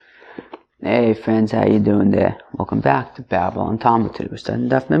Hey friends, how you doing there? Welcome back to Babel and Talmud. Today we're starting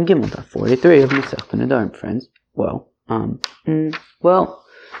Daf Mem Gimel, Daf 43 of Masechta Nedarim, friends.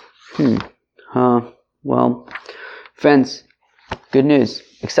 Friends, good news,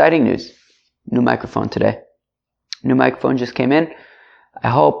 exciting news. New microphone today. New microphone just came in. I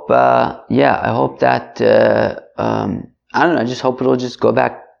hope that, I just hope it'll just go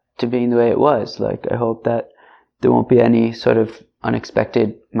back to being the way it was. I hope that there won't be any sort of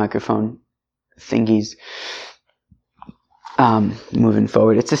unexpected microphone thingies moving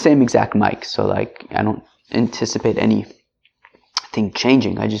forward. It's the same exact mic, so I don't anticipate anything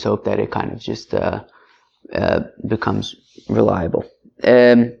changing. I just hope that it kind of just becomes reliable,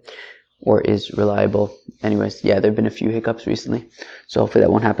 or is reliable. Anyways, there have been a few hiccups recently, so hopefully that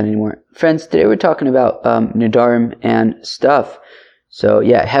won't happen anymore. Friends, today we're talking about Nedarim and stuff. So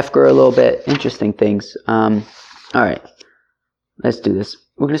Hefker a little bit, interesting things. Alright, let's do this.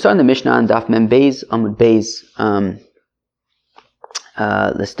 We're going to start in the Mishnah on Daf Mem Beis, Amud Beis.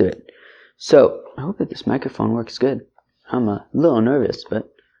 Let's do it. So, I hope that this microphone works good. I'm a little nervous,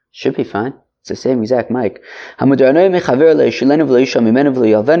 but should be fine. It's the same exact mic. What do you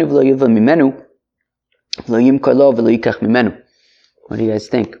guys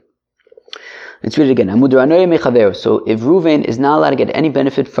think? Let's read it again. So, if Reuven is not allowed to get any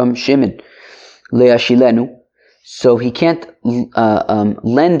benefit from Shimon, so he can't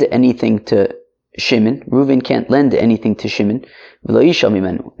lend anything to Shimon. Reuven can't lend anything to Shimon.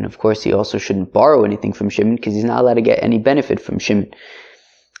 And of course, he also shouldn't borrow anything from Shimon because he's not allowed to get any benefit from Shimon.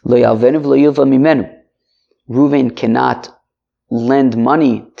 Reuven cannot lend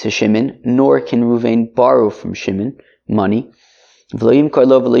money to Shimon, nor can Reuven borrow from Shimon money.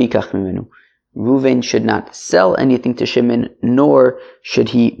 Reuven should not sell anything to Shimon, nor should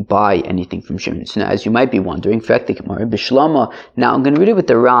he buy anything from Shimon. So now, as you might be wondering, now I'm going to read it with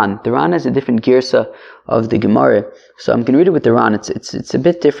the Ran. The Ran has a different girsa of the Gemara, so I'm going to read it with the Ran. It's a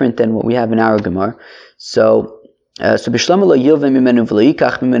bit different than what we have in our Gemara. I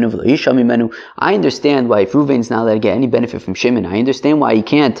understand why if Reuven's not allowed to get any benefit from Shimon, I understand why he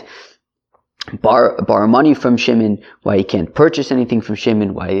can't borrow money from Shimon, why he can't purchase anything from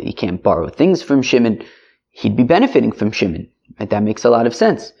Shimon, why he can't borrow things from Shimon. He'd be benefiting from Shimon. Right? That makes a lot of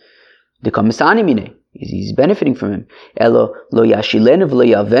sense. He's benefiting from him.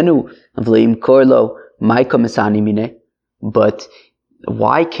 But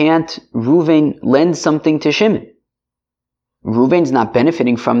why can't Reuven lend something to Shimon? Reuven's not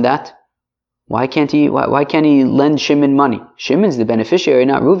benefiting from that. Why can't he lend Shimon money? Shimon's the beneficiary,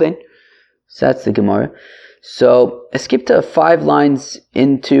 not Reuven. So that's the Gemara. So I skipped 5 lines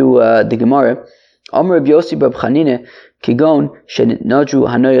into the Gemara. Amar Rabbi Yossi bar Chanine kigon shenadru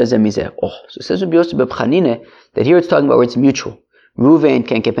hanoya zemizeh. So it says Rabbi Yossi bar Chanine that here it's talking about where it's mutual. Reuven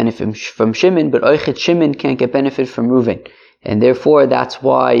can't get benefit from Shimon, but Oichet Shimon can't get benefit from Reuven. And therefore that's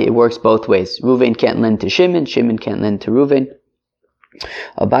why it works both ways. Reuven can't lend to Shimon, Shimon can't lend to Reuven.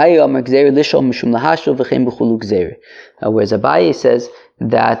 Whereas Abaye says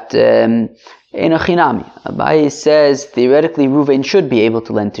that in a chinami, Abaye says theoretically Reuven should be able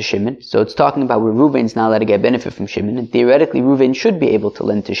to lend to Shimon. So it's talking about where Reuven's not allowed to get benefit from Shimon, and theoretically Reuven should be able to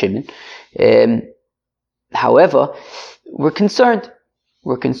lend to Shimon. However, we're concerned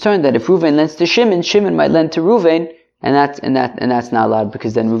that if Reuven lends to Shimon, Shimon might lend to Reuven, and that's not allowed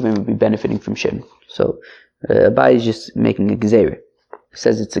because then Reuven would be benefiting from Shimon. So Abaye is just making a gezerah.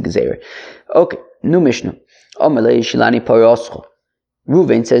 Says it's a gezerah. Okay, new Mishnah.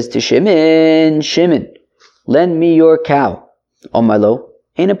 Reuven says to Shimon, lend me your cow. Omalo,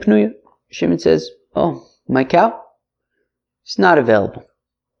 ain't a pnuya. Shimon says, my cow? It's not available.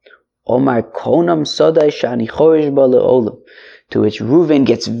 Omar konam sodai shani chorish ba le'olam. To which Reuven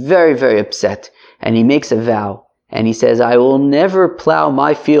gets very, very upset, and he makes a vow, and he says, I will never plow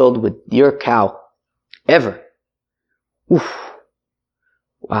my field with your cow. Ever. Oof.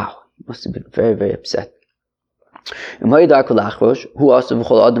 Wow, he must have been very, very upset. So if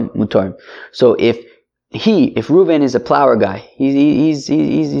Reuven is a plower guy, he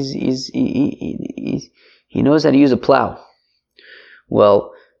knows how to use a plow.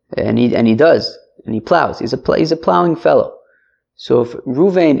 Well, and he does, and he plows. He's a plowing fellow. So if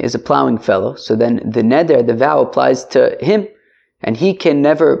Reuven is a plowing fellow, so then the neder, the vow, applies to him, and he can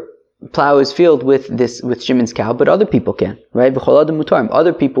never plow his field with Shimon's cow, but other people can, right?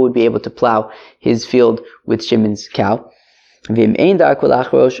 Other people would be able to plow his field with Shimon's cow. Now,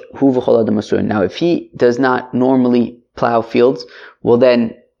 if he does not normally plow fields, well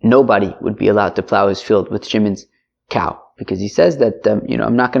then nobody would be allowed to plow his field with Shimon's cow, because he says that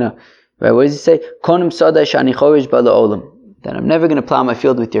I'm not gonna. Right? What does he say? that I'm never going to plow my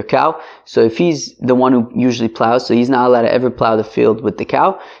field with your cow. So if he's the one who usually plows, so he's not allowed to ever plow the field with the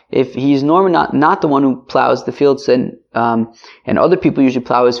cow. If he's normally not the one who plows the field, then, and other people usually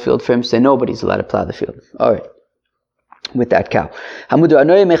plow his field for him, so nobody's allowed to plow the field. Alright. With that cow.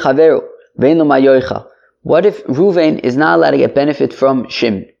 What if Ruvain is not allowed to get benefit from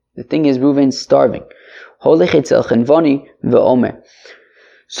Shimon? The thing is, Ruvain's starving.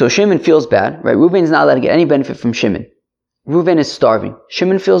 So Shimon feels bad, right? Ruvain's not allowed to get any benefit from Shimon. Ruvain is starving.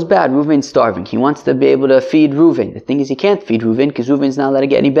 Shimon feels bad. Ruvain's starving. He wants to be able to feed Ruvain. The thing is, he can't feed Ruvain because Ruvain's not allowed to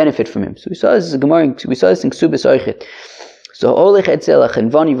get any benefit from him. So we saw this in Gemara. We saw this in Ksubas Oichet.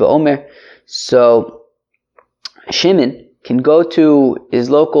 So Shimon can go to his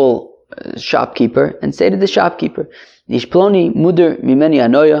local shopkeeper and say to the shopkeeper, Ishploni muder mimeni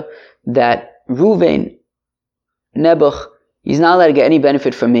anoya, that Ruvain Nebuch, he's not allowed to get any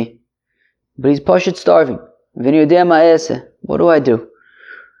benefit from me, but he's pashut starving. What do I do?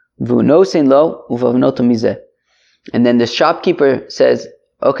 And then the shopkeeper says,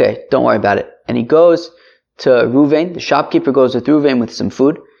 okay, don't worry about it. And he goes to Ruvain. The shopkeeper goes with Ruvain with some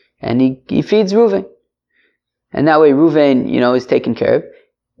food, and he feeds Ruvain. And that way Ruvain, is taken care of.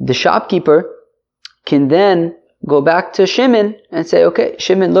 The shopkeeper can then go back to Shimon and say, okay,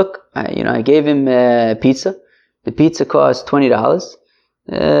 Shimon, look, I gave him pizza. The pizza cost $20.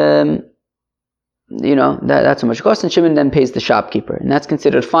 That's how much it costs, and Shimon then pays the shopkeeper, and that's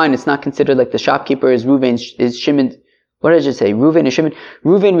considered fine. It's not considered like the shopkeeper is Ruvain, is Shimon. What did I just say? Ruvain is Shimon.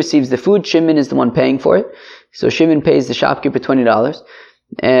 Ruvain receives the food. Shimon is the one paying for it. So Shimon pays the shopkeeper $20.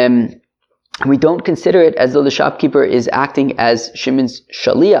 We don't consider it as though the shopkeeper is acting as Shimon's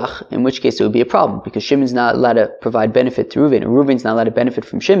shaliach, in which case it would be a problem, because Shimon's not allowed to provide benefit to Ruvain, and Ruvain's not allowed to benefit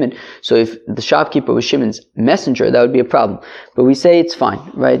from Shimon. So if the shopkeeper was Shimon's messenger, that would be a problem. But we say it's fine,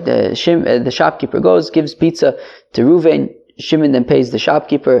 right? The shopkeeper goes, gives pizza to Ruvain, Shimon then pays the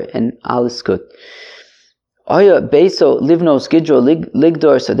shopkeeper, and all is good. Oya Beso Livno Skidro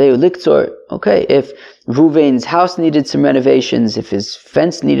Ligdor Sadeu Liktor. Okay, if Ruvain's house needed some renovations, if his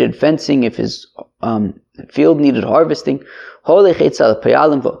fence needed fencing, if his field needed harvesting, well,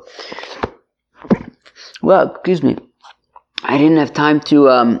 excuse me, I didn't have time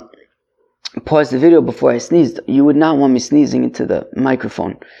to pause the video before I sneezed. You would not want me sneezing into the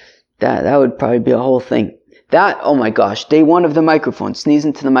microphone. That would probably be a whole thing. Oh my gosh, day one of the microphone, sneeze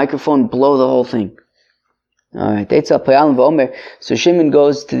into the microphone, blow the whole thing. Alright, so Shimon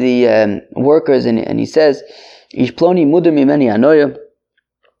goes to the workers and he says, Ishploni muder mimeni anoya.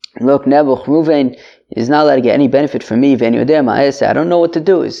 Look, Nebuch, Ruvain is not allowed to get any benefit from me. I don't know what to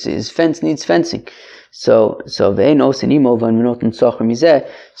do. His fence needs fencing. So they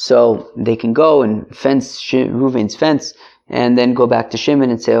can go and fence Ruvain's fence, and then go back to Shimon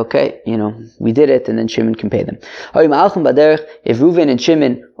and say, okay, we did it, and then Shimon can pay them. If Ruvain and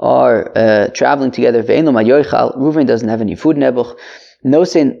Shimon are traveling together, Ruvain doesn't have any food, Nebuch.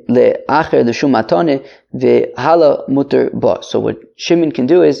 So what Shimon can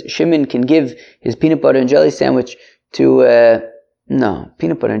do is, Shimon can give his peanut butter and jelly sandwich to,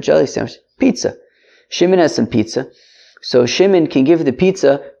 peanut butter and jelly sandwich, pizza. Shimon has some pizza. So Shimon can give the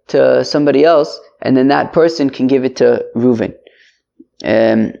pizza to somebody else, and then that person can give it to Ruvain.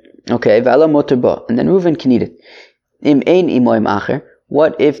 And then Ruvain can eat it.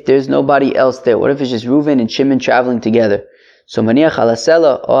 What if there's nobody else there? What if it's just Ruvain and Shimon traveling together? So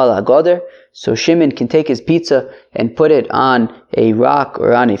so Shimon can take his pizza and put it on a rock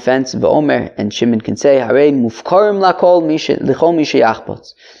or on a fence, and Shimon can say,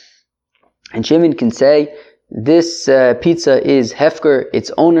 and Shimon can say, this pizza is hefker,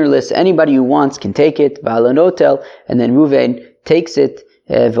 it's ownerless, anybody who wants can take it, and then Ruvain takes it,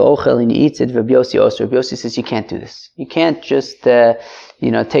 and he eats it. Rabbi Yossi says, you can't do this. You can't just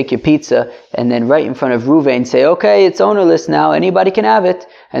take your pizza and then right in front of Ruvain say, okay, it's ownerless now, anybody can have it,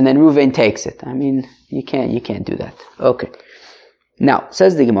 and then Ruvain takes it. I mean, you can't do that. Okay. Now,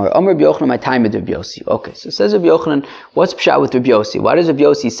 says the Gemara, Omer Rabbi Yochanan, my time with Rabbi Yossi. Okay, so says Rabbi Yochanan, what's pshat with Rabbi Yossi? Why does Rabbi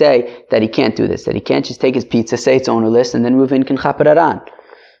Yossi say that he can't do this? That he can't just take his pizza, say it's ownerless, and then Ruvain can chap it aran?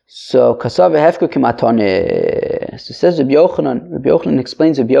 So, Kasav hefker kimatone. So says Rabbi Yochanan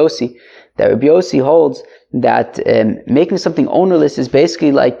explains Rabbi Yossi, that Rabbi Yossi holds that making something ownerless is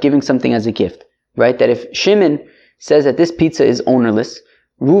basically like giving something as a gift, right? That if Shimon says that this pizza is ownerless,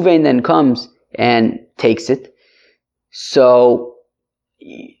 Ruvain then comes and takes it, so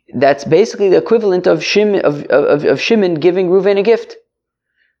that's basically the equivalent of Shimon giving Ruvain a gift.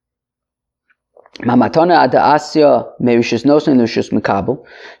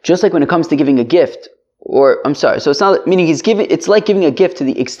 Just like when it comes to giving a gift, so it's not meaning it's like giving a gift to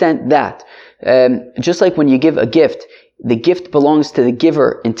the extent that just like when you give a gift, the gift belongs to the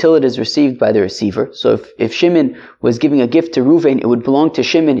giver until it is received by the receiver. So if Shimon was giving a gift to Reuven, it would belong to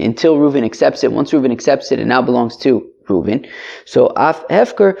Shimon until Reuven accepts it. Once Reuven accepts it, it now belongs to Reuven. So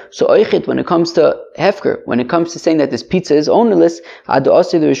hefker, so oichit, when it comes to hefker, when it comes to saying that this pizza is ownerless,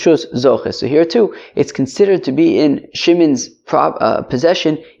 so here too, it's considered to be in Shimon's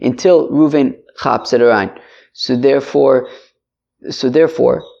possession until Reuven chaps it around. So therefore,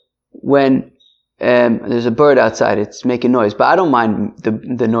 when there's a bird outside, it's making noise, but I don't mind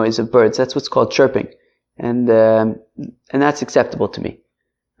the noise of birds. That's what's called chirping, and that's acceptable to me.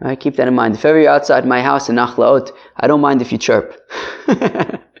 All right, keep that in mind. If ever you're outside my house in Nachlaot, I don't mind if you chirp.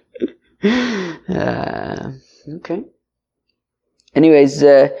 Okay. Anyways,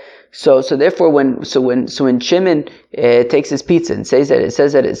 so therefore, when Shimon takes his pizza and says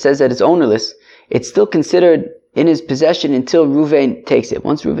that it's ownerless, it's still considered in his possession until Reuven takes it.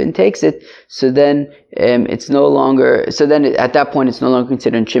 Once Reuven takes it, so then it's no longer. So then at that point, it's no longer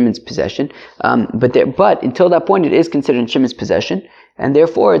considered in Shimon's possession. But until that point, it is considered in Shimon's possession, and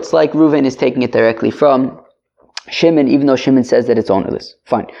therefore it's like Reuven is taking it directly from Shimon, even though Shimon says that it's ownerless.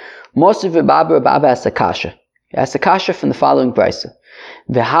 Fine. Moshe Rabba has a kasha. He has a kasha from the following brisa.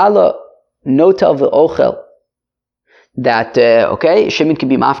 V'hala notel v'ochel. That Shimon can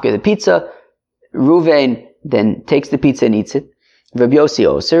be mafker the pizza. Reuven then takes the pizza and eats it. Rabbi Yossi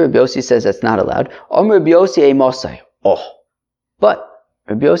oser. Rabbi Yossi says that's not allowed. Omer Rabbi Yossi ei mosai. But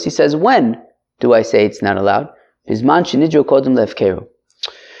Rabbi Yossi says, when do I say it's not allowed? Bizman shenidro kodem lefkeru.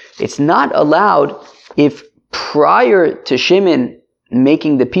 It's not allowed if prior to Shimon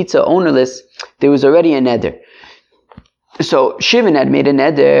making the pizza ownerless, there was already a neder. So Shimon had made a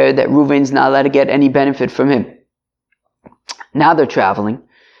neder that Reuven's not allowed to get any benefit from him. Now they're traveling.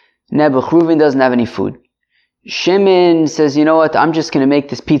 Nebuch, Reuven doesn't have any food. Shimon says, you know what, I'm just going to make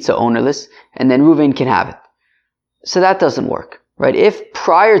this pizza ownerless, and then Reuven can have it. So that doesn't work, right? If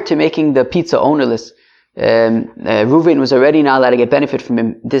prior to making the pizza ownerless, Reuven was already not allowed to get benefit from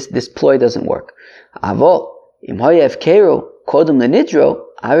him, this ploy doesn't work. Avol, im hoyev kero kodem lenidro,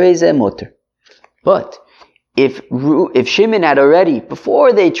 areze motor. But if Shimon had already,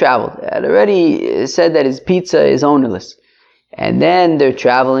 before they traveled, had already said that his pizza is ownerless, and then they're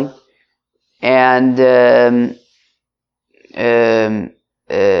traveling, and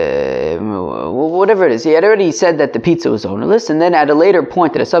whatever it is, he had already said that the pizza was ownerless, and then at a later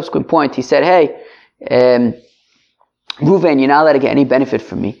point, at a subsequent point, he said, hey, Reuven, you're not allowed to get any benefit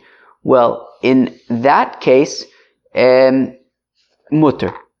from me. Well, in that case,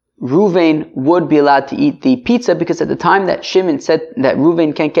 mutter. Reuven would be allowed to eat the pizza, because at the time that Shimon said that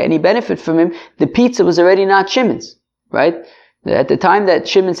Reuven can't get any benefit from him, the pizza was already not Shimon's, right? At the time that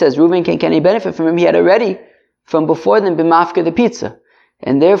Shimon says Reuven can't get any benefit from him, he had already, from before then, been mafka the pizza.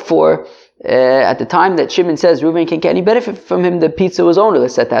 And therefore, at the time that Shimon says Reuven can't get any benefit from him, the pizza was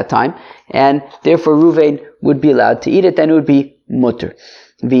ownerless at that time, and therefore Reuven would be allowed to eat it, then it would be mutter.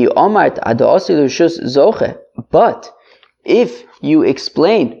 But if you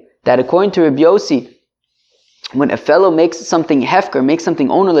explain that according to Rabbi Yossi, when a fellow makes something hefker, makes something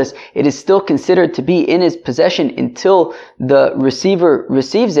ownerless, it is still considered to be in his possession until the receiver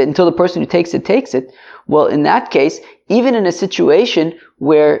receives it, until the person who takes it. Well, in that case, even in a situation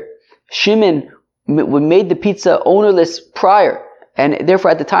where Shimon made the pizza ownerless prior, and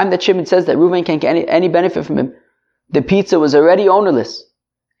therefore at the time that Shimon says that Reuven can't get any benefit from him, the pizza was already ownerless.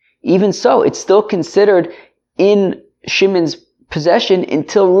 Even so, it's still considered in Shimon's possession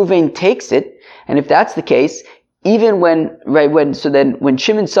until Reuven takes it. And if that's the case, even when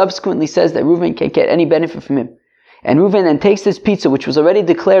Shimon subsequently says that Reuven can't get any benefit from him, and Reuven then takes this pizza, which was already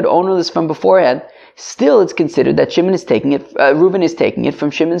declared ownerless from beforehand, still it's considered that Reuven is taking it from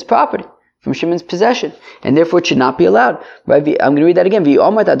Shimon's property, from Shimon's possession, and therefore it should not be allowed. Right? I'm going to read that again. And if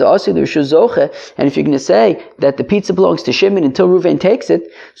you're going to say that the pizza belongs to Shimon until Reuven takes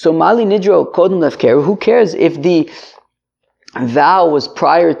it, so Mali Nidro Kodem Lefker, who cares if the vow was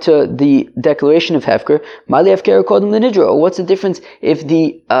prior to the declaration of Hefker? Mali Hefker Kodem Lenidro. What's the difference if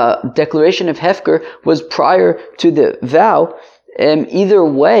the declaration of Hefker was prior to the vow? Either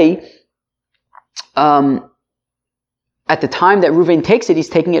way, at the time that Reuven takes it, he's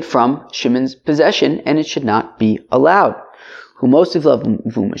taking it from Shimon's possession, and it should not be allowed. Who most of love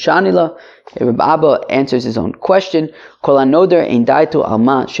Vumashanila. Rabbi Abba answers his own question. Kol anoder ein daito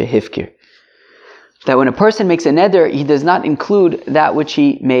alma shehifkir. That when a person makes a neder, he does not include that which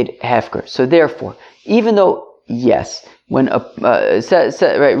he made hefker. So therefore, even though, yes, when Rabbi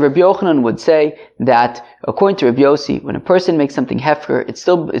Yochanan would say that, according to Rabbi Yossi, when a person makes something hefker, it's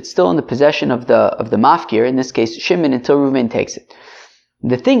still in the possession of the mafkir, in this case Shimon, until Reuven takes it.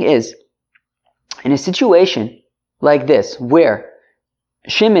 The thing is, in a situation like this, where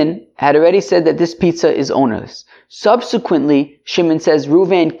Shimon had already said that this pizza is ownerless. Subsequently, Shimon says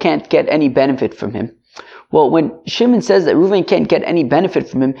Reuven can't get any benefit from him. Well, when Shimon says that Reuven can't get any benefit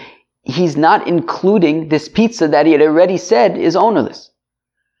from him, he's not including this pizza that he had already said is ownerless.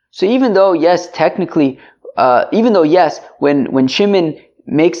 So even though, yes, technically, when Shimon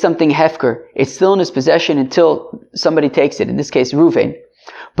makes something hefker, it's still in his possession until somebody takes it, in this case, Reuven.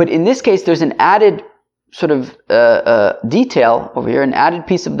 But in this case, there's an added sort of detail over here, an added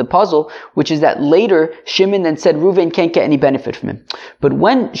piece of the puzzle, which is that later Shimon then said Reuven can't get any benefit from him. But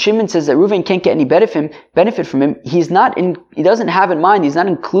when Shimon says that Reuven can't get any benefit from him, he doesn't have in mind, he's not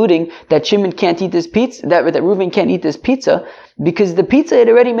including that Shimon can't eat this pizza, that Reuven can't eat this pizza, because the pizza had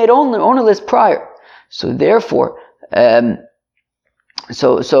already made ownerless prior. So therefore,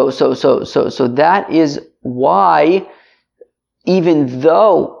 so that is why, even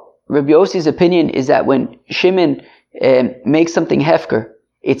though Rabbi Yossi's opinion is that when Shimon makes something hefker,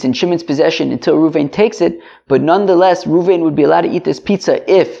 it's in Shimon's possession until Reuven takes it, but nonetheless, Reuven would be allowed to eat this pizza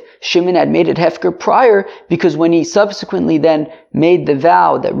if Shimon had made it hefker prior, because when he subsequently then made the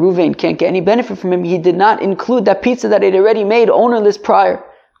vow that Reuven can't get any benefit from him, he did not include that pizza that he'd already made ownerless prior.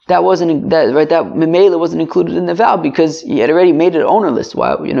 That memela wasn't included in the vow because he had already made it ownerless.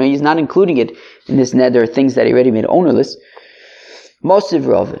 Wow, he's not including it in this neder, things that he already made ownerless. Most of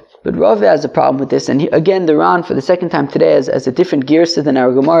Rava. But Rava has a problem with this, and again, the Ran, for the second time today, as a different girsa than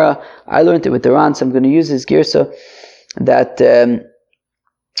our Gemara. I learned it with the Ran, so I'm going to use his girsa, that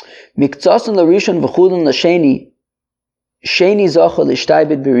Mikzasun l'rishon v'chulun l'sheni, sheni zochel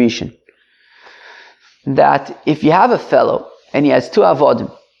l'shtaybid b'rishon. That if you have a fellow, and he has two avodim,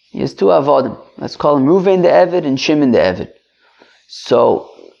 let's call him Reuven the Eved and Shimon the Eved. So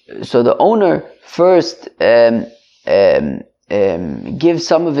the owner first gives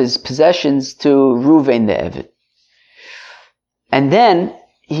some of his possessions to Reuven the Eved. And then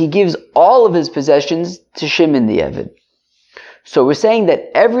he gives all of his possessions to Shimon the Eved. So we're saying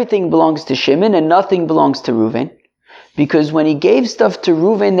that everything belongs to Shimon and nothing belongs to Reuven. Because when he gave stuff to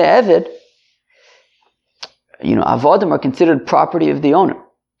Reuven the Eved, avodim are considered property of the owner.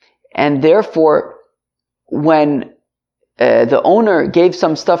 And therefore, when the owner gave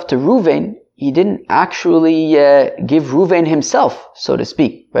some stuff to Reuven, he didn't actually give Reuven himself, so to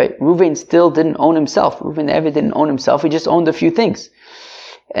speak, right? Reuven still didn't own himself. Reuven the Eved didn't own himself. He just owned a few things.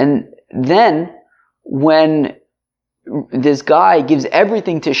 And then, when this guy gives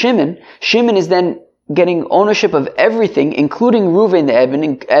everything to Shimon, Shimon is then getting ownership of everything, including Reuven the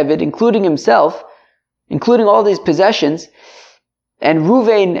Eved, including himself, including all these possessions, and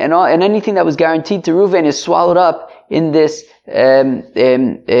Reuven and anything that was guaranteed to Reuven is swallowed up in this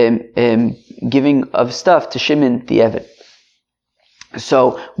giving of stuff to Shimon the Eved.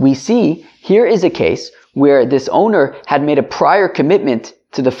 So we see here is a case where this owner had made a prior commitment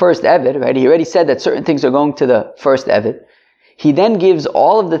to the first Eved, right? He already said that certain things are going to the first Eved. He then gives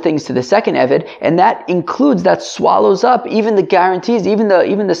all of the things to the second Eved, and that swallows up even the guarantees, even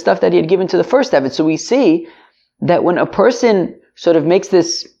the stuff that he had given to the first Eved. So we see that when a person sort of makes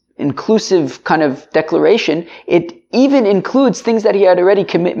this inclusive kind of declaration, it even includes things that he had already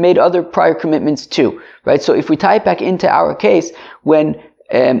made other prior commitments to, right? So if we tie it back into our case, when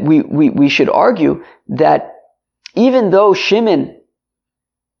we should argue that even though Shimon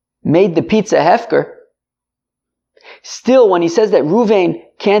made the pizza hefker, still when he says that Reuven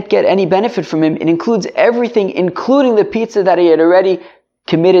can't get any benefit from him, it includes everything, including the pizza that he had already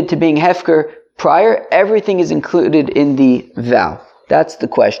committed to being hefker prior. Everything is included in the vow. That's the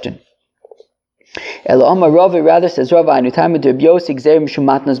question. Rava rather says, so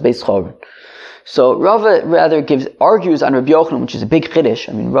Rava rather argues on Rabbi Yochanan, which is a big chiddush.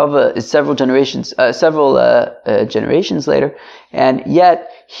 I mean, Rava is several generations later, and yet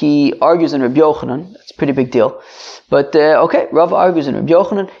he argues on Rabbi Yochanan. That's a pretty big deal. But Rava argues on Rabbi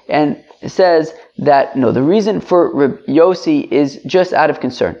Yochanan and says that no, the reason for Rabbi Yossi is just out of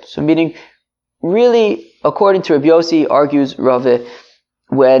concern. So meaning, really, according to Rabbi Yossi, argues Rava,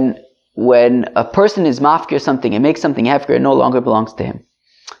 when a person is mafkir something and makes something hefker, it no longer belongs to him.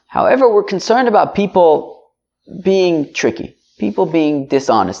 However, we're concerned about people being tricky, people being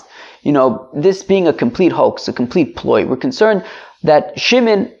dishonest. This being a complete hoax, a complete ploy. We're concerned that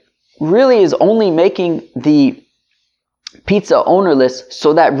Shimon really is only making the pizza ownerless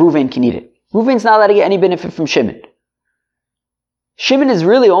so that Reuven can eat it. Reuven's not allowed to get any benefit from Shimon. Shimon is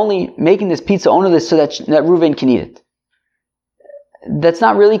really only making this pizza ownerless so that Reuven can eat it. That's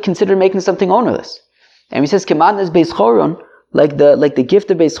not really considered making something ownerless. And he says, "Kemadnas beis choron," like the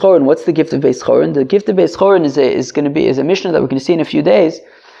gift of beis choron. What's the gift of beis choron? The gift of beis choron is a mishnah that we're going to see in a few days.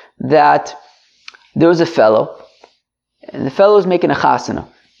 That there was a fellow, and the fellow is making a chasana.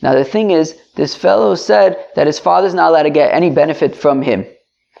 Now the thing is, this fellow said that his father's not allowed to get any benefit from him.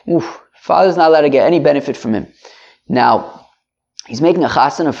 Father's not allowed to get any benefit from him. Now, he's making a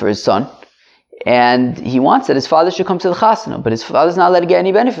chasana for his son, and he wants that his father should come to the chasana, but his father's not allowed to get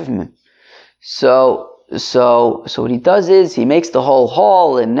any benefit from him. So what he does is, he makes the whole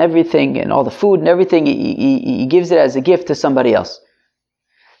hall and everything, and all the food and everything, he gives it as a gift to somebody else.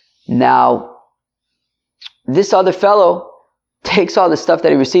 Now, this other fellow takes all the stuff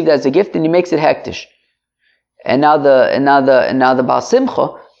that he received as a gift and he makes it hektish. And now the Baal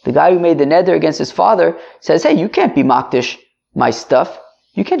Simcha, the guy who made the neder against his father, says, hey, you can't be makdish my stuff.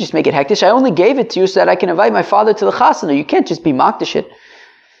 You can't just make it hektish. I only gave it to you so that I can invite my father to the chasana. You can't just be makdish it.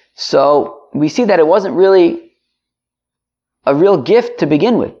 So we see that it wasn't really a real gift to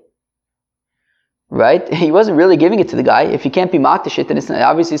begin with. Right? He wasn't really giving it to the guy. If he can't be makdish it, then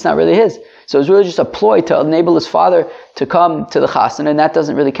obviously it's not really his. So it was really just a ploy to enable his father to come to the chasana, and that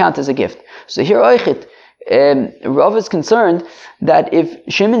doesn't really count as a gift. So here, Oichit, Rav is concerned that if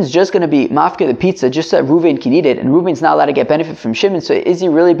Shimon's just going to be mafkir the pizza just so that Reuven can eat it, and Reuven's not allowed to get benefit from Shimon, so is he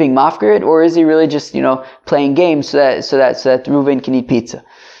really being mafkir it, or is he really just playing games so that Reuven can eat pizza?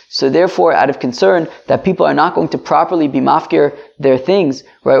 So therefore, out of concern that people are not going to properly be mafkir their things,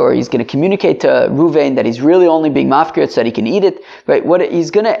 right, or he's going to communicate to Reuven that he's really only being mafkir it so that he can eat it, right? What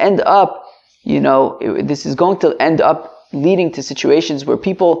he's going to end up, this is going to end up leading to situations where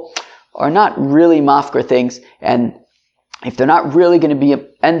people are not really mafkir things, and if they're not really going to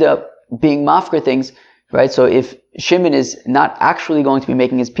end up being mafkir things, right? So if Shimon is not actually going to be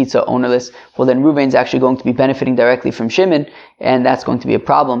making his pizza ownerless, well then Reuven's actually going to be benefiting directly from Shimon, and that's going to be a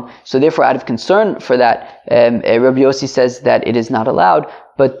problem. So therefore, out of concern for that, Rabbi Yossi says that it is not allowed,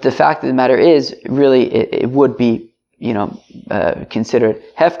 but the fact of the matter is, really, it would be, considered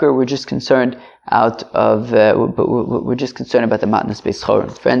hefker. We're just concerned we're just concerned about the matnas beis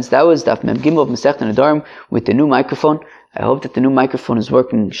choron. Friends, that was Daf Mem Gimel of Masechta Nedarim with the new microphone. I hope that the new microphone is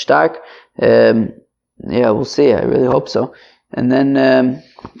working stark. Yeah, we'll see. I really hope so. And then,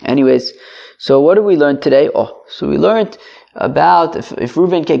 anyways, so what did we learn today? So we learned about if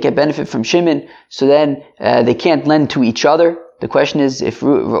Reuven can't get benefit from Shimon, so then they can't lend to each other. The question is,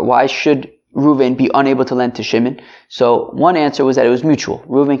 why should Reuven be unable to lend to Shimon? So one answer was that it was mutual.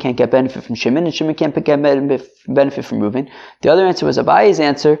 Reuven can't get benefit from Shimon, and Shimon can't get benefit from Reuven. The other answer was Abaye's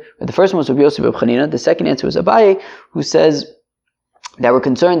answer. The first one was Rabbi Yossi Bar Chanina. The second answer was Abaye, who says that we're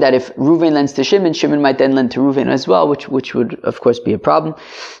concerned that if Reuven lends to Shimon, Shimon might then lend to Reuven as well, which would of course be a problem.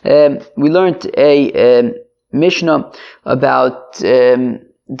 We learned a Mishnah about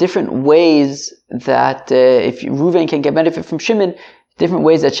different ways that if Reuven can get benefit from Shimon, different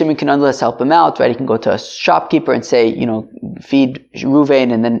ways that Shimon can nonetheless help him out, right? He can go to a shopkeeper and say, feed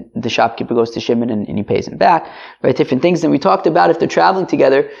Reuven, and then the shopkeeper goes to Shimon and he pays him back, right? Different things. And we talked about if they're traveling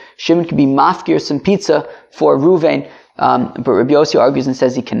together, Shimon could be mafkir some pizza for Reuven, but Rabbi Yossi argues and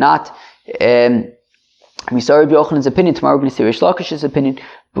says he cannot. We saw Rabbi Yochanan's opinion. Tomorrow we're going to see Rish Lakish's opinion.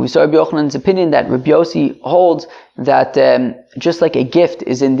 But we saw Rabbi Yochanan's opinion that Rabbi Yossi holds that just like a gift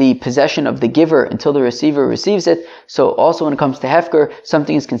is in the possession of the giver until the receiver receives it, so also when it comes to hefker,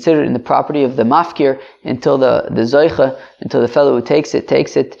 something is considered in the property of the mafkir until the zoicha, until the fellow who takes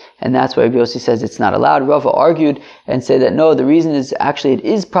it, and that's why Rabbi Yossi says it's not allowed. Rava argued and said that no, the reason is actually it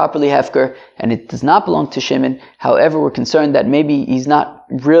is properly hefker and it does not belong to Shimon. However, we're concerned that maybe he's not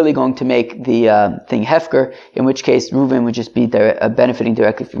really going to make the thing hefker, in which case Reuven would just be benefiting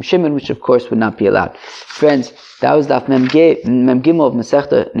directly from Shimon, which of course would not be allowed. Friends, that was Daf Mem Gimel of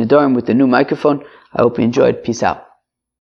Masechta Nedarim with the new microphone. I hope you enjoyed. Peace out.